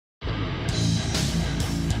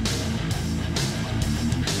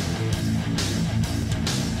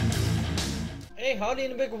Hey, howdy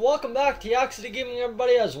and a big welcome back to Yak City Gaming,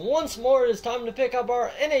 everybody, as once more it is time to pick up our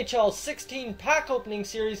NHL 16 pack opening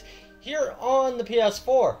series here on the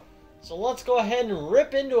PS4. So let's go ahead and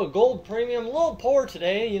rip into a gold premium. A little poor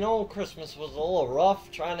today, you know, Christmas was a little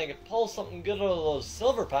rough trying to pull something good out of those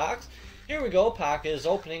silver packs. Here we go, pack is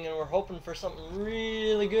opening and we're hoping for something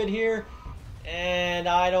really good here. And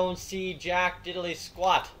I don't see jack diddly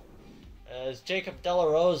squat. As Jacob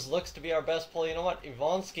Delarose looks to be our best pull. You know what?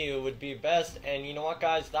 Ivonsky would be best. And you know what,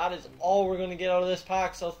 guys? That is all we're going to get out of this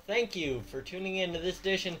pack. So thank you for tuning in to this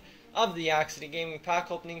edition of the Yak City Gaming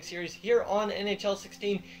pack opening series here on NHL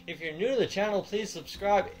 16. If you're new to the channel, please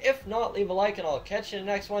subscribe. If not, leave a like and I'll catch you in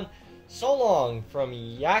the next one. So long from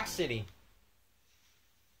Yak City.